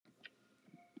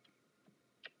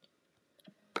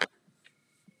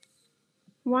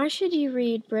Why should you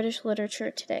read British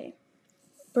literature today?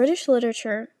 British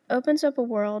literature opens up a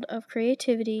world of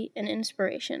creativity and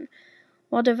inspiration.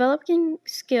 While developing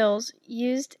skills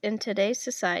used in today's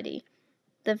society,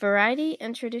 the variety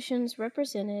and traditions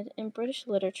represented in British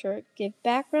literature give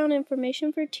background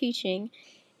information for teaching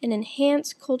and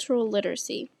enhance cultural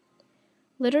literacy.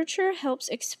 Literature helps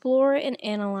explore and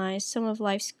analyze some of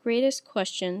life's greatest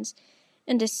questions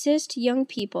and assist young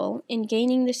people in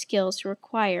gaining the skills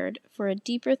required for a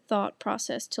deeper thought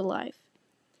process to life.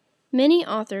 Many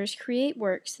authors create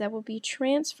works that will be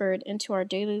transferred into our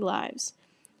daily lives.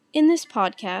 In this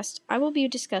podcast, I will be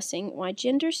discussing why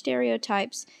gender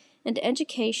stereotypes and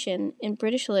education in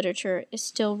British literature is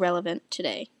still relevant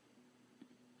today.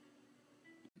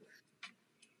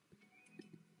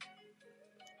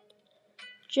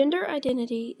 Gender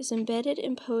identity is embedded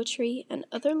in poetry and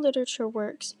other literature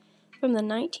works from the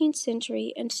 19th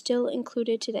century and still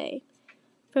included today.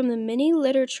 From the many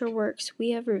literature works we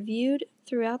have reviewed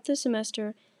throughout the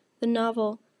semester, the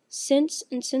novel Sense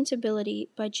and Sensibility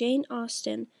by Jane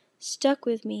Austen stuck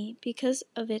with me because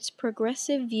of its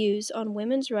progressive views on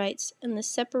women's rights and the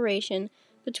separation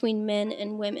between men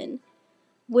and women.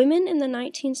 Women in the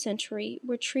 19th century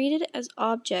were treated as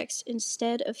objects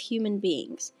instead of human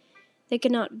beings. They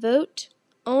could not vote,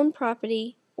 own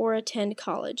property, or attend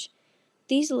college.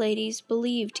 These ladies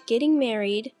believed getting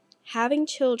married, having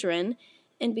children,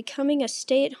 and becoming a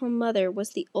stay-at-home mother was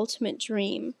the ultimate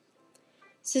dream.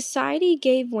 Society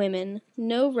gave women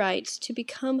no rights to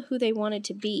become who they wanted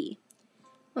to be.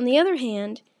 On the other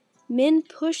hand, men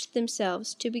pushed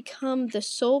themselves to become the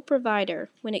sole provider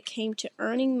when it came to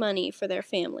earning money for their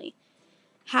family.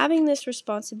 Having this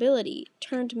responsibility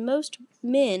turned most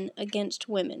men against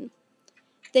women.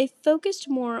 They focused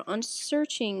more on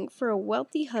searching for a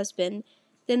wealthy husband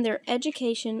than their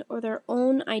education or their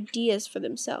own ideas for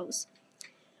themselves.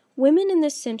 Women in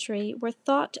this century were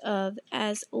thought of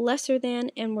as lesser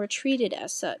than and were treated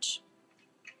as such.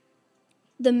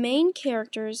 The main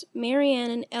characters,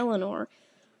 Marianne and Eleanor,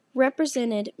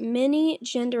 represented many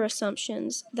gender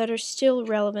assumptions that are still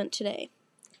relevant today.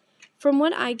 From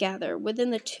what I gather, within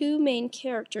the two main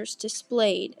characters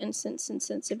displayed in Sense and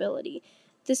Sensibility,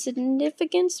 the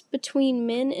significance between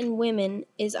men and women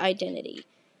is identity.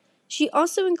 She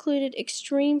also included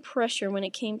extreme pressure when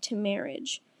it came to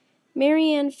marriage.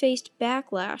 Marianne faced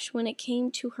backlash when it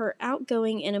came to her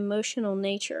outgoing and emotional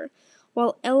nature,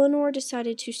 while Eleanor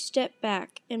decided to step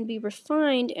back and be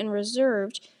refined and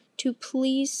reserved to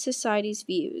please society's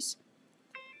views.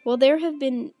 While there have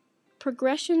been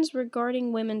progressions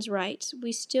regarding women's rights,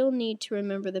 we still need to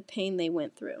remember the pain they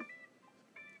went through.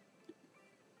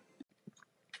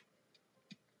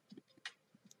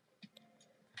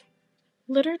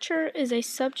 Literature is a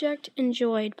subject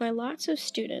enjoyed by lots of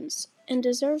students and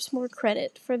deserves more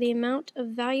credit for the amount of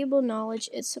valuable knowledge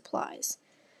it supplies.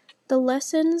 The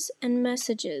lessons and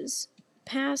messages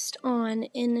passed on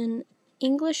in an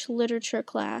English literature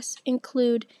class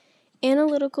include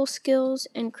analytical skills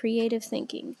and creative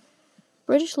thinking.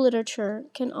 British literature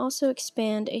can also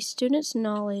expand a student's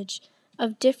knowledge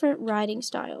of different writing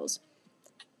styles.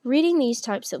 Reading these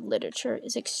types of literature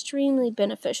is extremely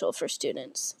beneficial for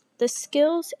students. The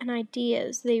skills and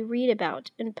ideas they read about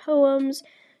in poems,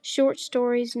 short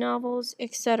stories, novels,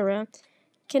 etc.,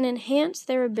 can enhance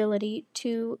their ability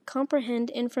to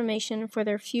comprehend information for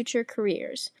their future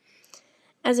careers.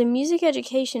 As a music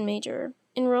education major,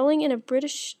 enrolling in a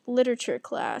British literature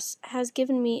class has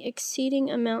given me exceeding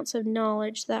amounts of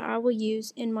knowledge that I will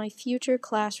use in my future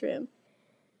classroom.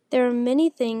 There are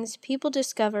many things people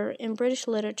discover in British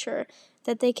literature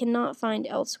that they cannot find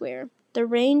elsewhere. The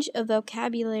range of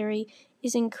vocabulary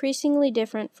is increasingly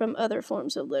different from other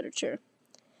forms of literature.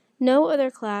 No other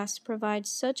class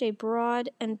provides such a broad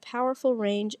and powerful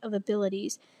range of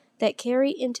abilities that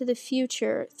carry into the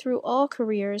future through all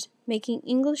careers, making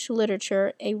English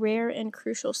literature a rare and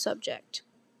crucial subject.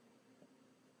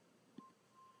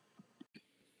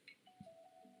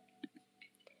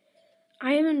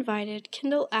 I have invited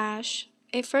Kendall Ash,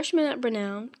 a freshman at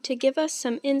Brown, to give us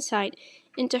some insight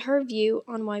into her view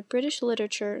on why British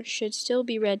literature should still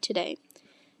be read today.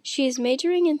 She is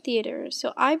majoring in theater,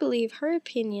 so I believe her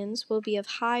opinions will be of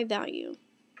high value.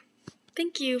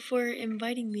 Thank you for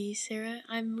inviting me, Sarah.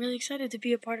 I'm really excited to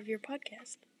be a part of your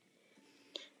podcast.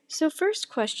 So, first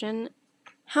question,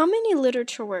 how many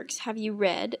literature works have you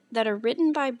read that are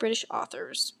written by British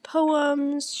authors?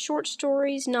 Poems, short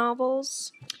stories,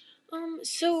 novels?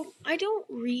 So I don't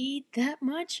read that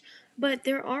much, but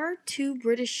there are two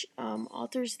British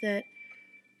authors that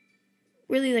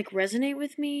really resonate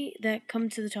with me that come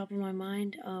to the top of my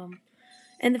mind.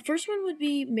 And the first one would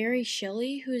be Mary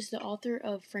Shelley, who is the author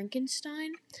of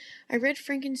Frankenstein. I read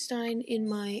Frankenstein in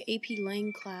my AP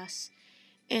Lang class,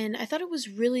 and I thought it was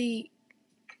really.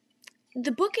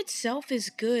 The book itself is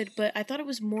good, but I thought it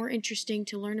was more interesting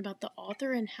to learn about the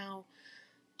author and how,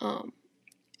 um,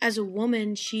 as a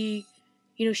woman, she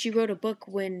wrote a book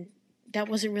when that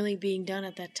wasn't really being done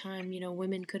at that time.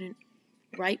 Women couldn't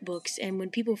write books, and when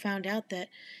people found out that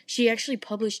she actually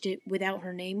published it without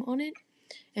her name on it,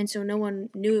 and so no one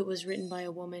knew it was written by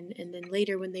a woman, and then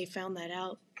later when they found that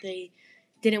out, they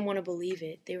didn't want to believe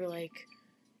it. They were like,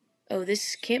 oh,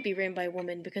 this can't be written by a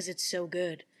woman because it's so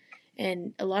good.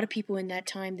 And a lot of people in that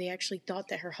time, they actually thought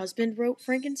that her husband wrote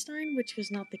Frankenstein, which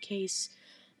was not the case.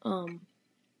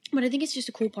 But I think it's just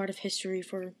a cool part of history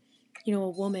for, a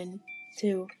woman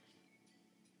to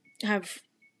have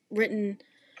written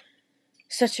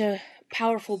such a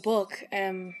powerful book,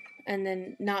 and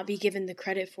then not be given the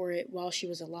credit for it while she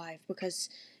was alive, because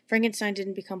Frankenstein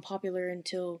didn't become popular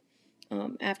until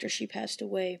after she passed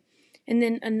away. And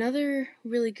then another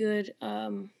really good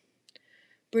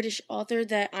British author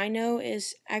that I know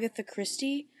is Agatha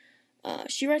Christie.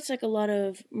 She writes like a lot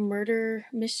of murder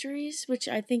mysteries, which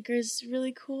I think is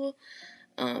really cool.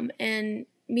 And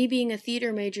me being a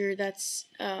theater major, it's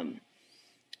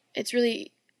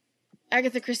really,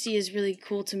 Agatha Christie is really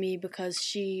cool to me because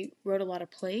she wrote a lot of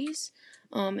plays.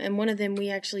 And one of them we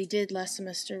actually did last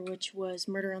semester, which was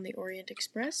Murder on the Orient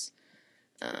Express.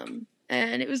 And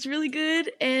it was really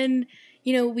good. And,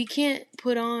 we can't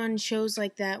put on shows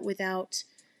like that without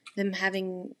them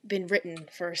having been written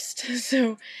first.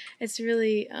 So it's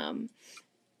really,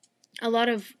 a lot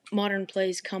of modern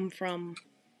plays come from,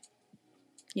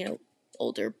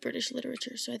 older British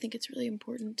literature. So I think it's really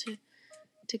important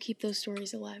to keep those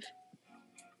stories alive.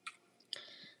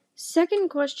 Second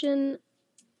question,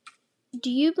 do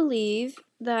you believe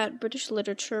that British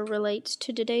literature relates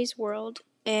to today's world,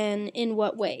 and in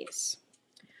what ways?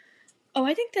 Oh,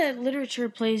 I think that literature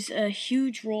plays a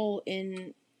huge role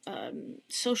in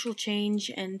social change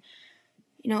and,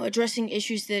 addressing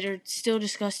issues that are still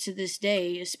discussed to this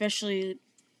day, especially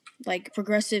like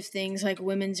progressive things like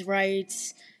women's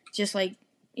rights, just like,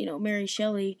 Mary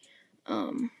Shelley.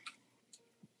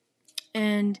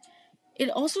 And it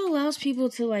also allows people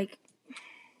to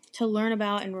learn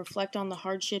about and reflect on the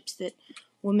hardships that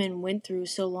women went through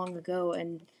so long ago,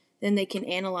 and then they can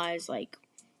analyze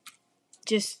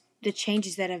just the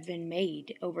changes that have been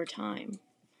made over time.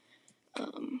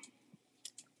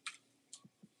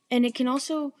 And it can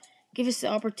also give us the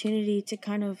opportunity to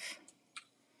kind of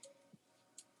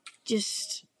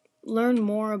just learn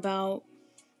more about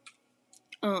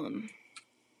the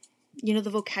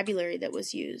vocabulary that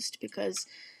was used, because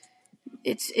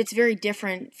it's very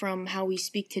different from how we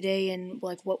speak today, and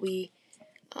like what we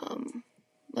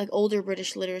like older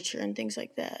British literature and things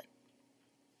like that.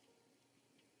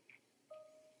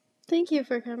 Thank you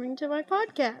for coming to my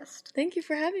podcast. Thank you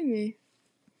for having me.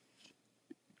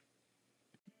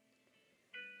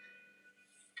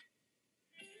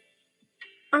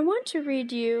 I want to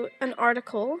read you an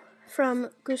article from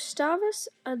Gustavus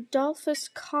Adolphus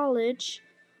College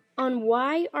on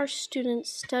why our students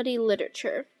study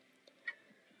literature.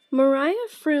 Maria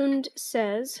Freund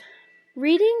says,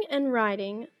 reading and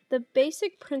writing, the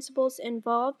basic principles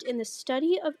involved in the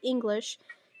study of English,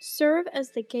 serve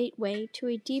as the gateway to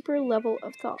a deeper level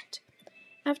of thought.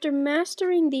 After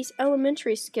mastering these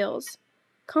elementary skills,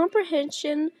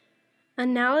 comprehension,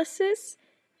 analysis,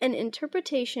 and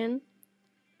interpretation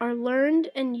are learned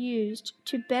and used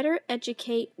to better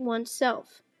educate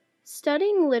oneself.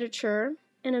 Studying literature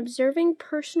and observing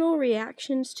personal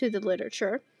reactions to the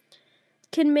literature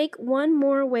can make one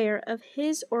more aware of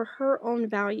his or her own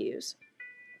values.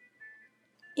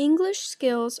 English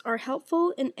skills are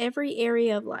helpful in every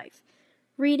area of life.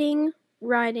 Reading,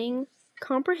 writing,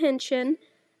 comprehension,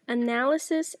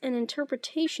 analysis, and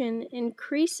interpretation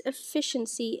increase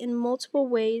efficiency in multiple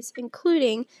ways,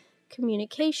 including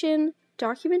communication,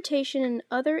 documentation, and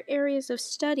other areas of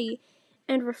study,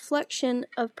 and reflection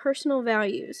of personal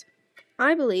values.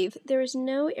 I believe there is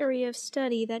no area of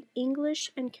study that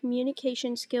English and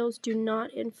communication skills do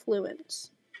not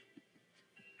influence.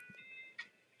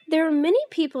 There are many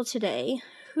people today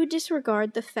who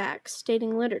disregard the facts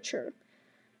stating literature,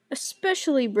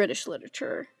 especially British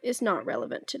literature, is not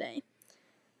relevant today.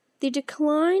 The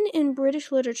decline in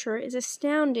British literature is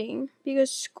astounding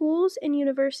because schools and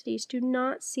universities do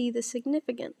not see the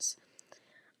significance.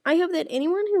 I hope that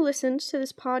anyone who listens to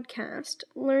this podcast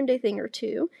learned a thing or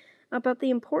two about the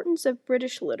importance of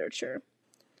British literature.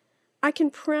 I can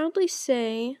proudly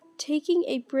say taking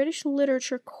a British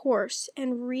literature course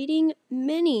and reading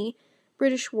many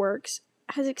British works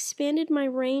has expanded my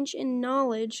range in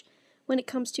knowledge when it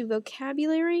comes to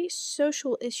vocabulary,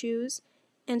 social issues,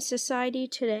 and society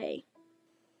today.